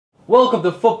Welcome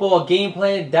to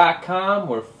footballgameplan.com,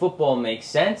 where football makes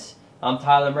sense. I'm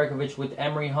Tyler Merkovich with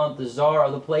Emery Hunt, the czar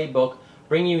of the playbook,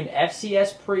 bringing you an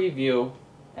FCS preview,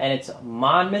 and it's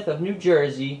Monmouth of New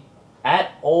Jersey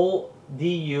at Old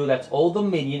DU, that's Old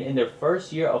Dominion, in their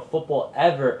first year of football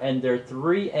ever, and they're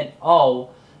 3-0.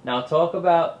 Now talk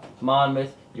about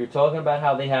Monmouth. You're talking about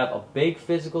how they have a big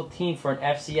physical team for an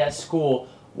FCS school.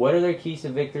 What are their keys to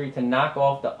victory to knock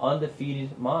off the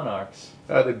undefeated Monarchs?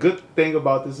 The good thing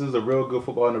about this is a real good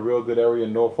football in a real good area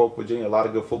in Norfolk, Virginia. A lot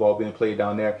of good football being played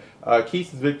down there. Keys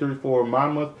to victory for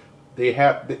Monmouth. They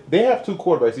have two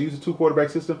quarterbacks. They use a two-quarterback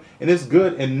system, and it's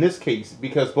good in this case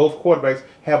because both quarterbacks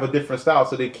have a different style,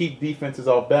 so they keep defenses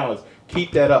off balance.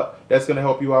 Keep that up. That's going to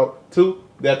help you out. Two,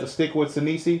 they have to stick with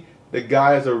Sinisi. The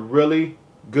guy is a really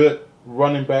good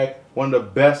running back, one of the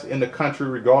best in the country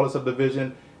regardless of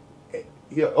division.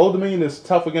 Yeah, Old Dominion is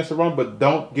tough against the run, but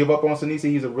don't give up on Sinisi.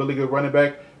 He's a really good running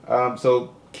back,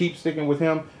 so keep sticking with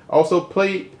him. Also,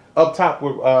 play up top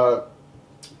with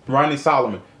Ronnie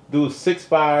Solomon. Dude's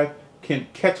 6'5", can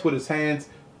catch with his hands,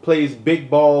 plays big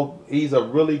ball. He's a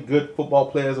really good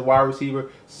football player as a wide receiver.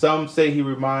 Some say he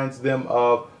reminds them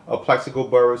of a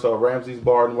Plexico Burris or Ramses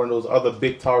Barden, one of those other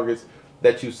big targets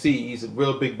that you see. He's a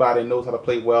real big body, knows how to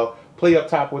play well. Play up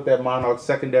top with that Monarch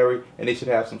secondary, and they should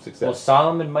have some success. Well,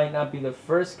 Solomon might not be the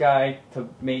first guy to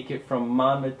make it from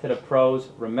Monmouth to the pros.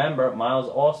 Remember, Miles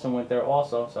Austin went there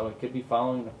also, so it could be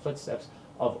following the footsteps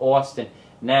of Austin.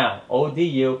 Now,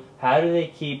 ODU, how do they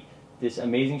keep this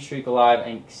amazing streak alive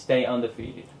and stay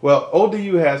undefeated? Well,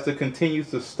 ODU has to continue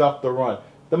to stuff the run.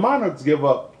 The Monarchs give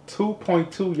up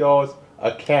 2.2 yards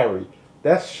a carry.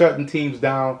 That's shutting teams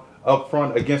down up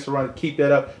front against the run. Keep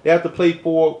that up. They have to play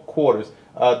 4 quarters.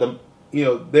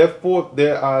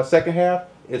 Their second half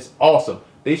is awesome.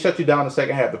 They shut you down the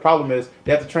second half. The problem is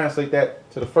they have to translate that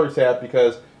to the first half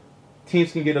because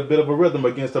teams can get a bit of a rhythm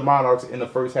against the Monarchs in the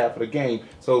first half of the game.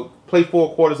 So play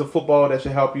 4 quarters of football. That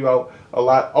should help you out a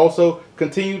lot. Also,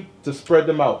 continue to spread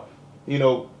them out.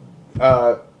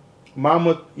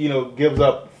 Monmouth, gives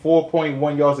up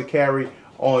 4.1 yards a carry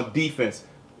on defense.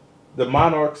 The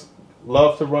Monarchs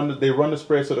love to run. They run the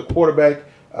spread, so the quarterback,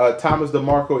 Thomas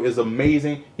DeMarco, is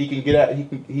amazing. He can get out.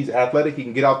 He's athletic. He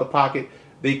can get out the pocket.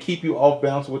 They keep you off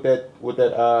balance with that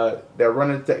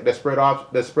running attack, that spread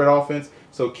offense.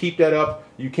 So keep that up.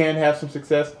 You can have some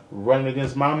success running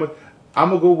against Monmouth. I'm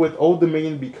gonna go with Old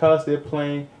Dominion because they're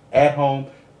playing at home.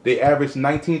 They average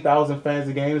 19,000 fans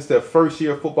a game. It's their first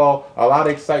year of football. A lot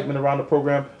of excitement around the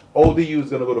program. ODU is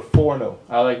gonna go to 4-0.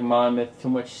 I like Monmouth. Too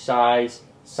much size.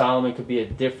 Solomon could be a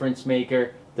difference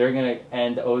maker. They're going to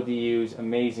end ODU's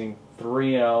amazing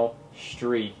 3-0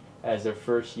 streak as their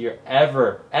first year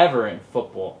ever in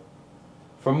football.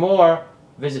 For more,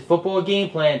 visit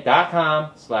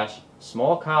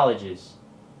footballgameplan.com/smallcolleges.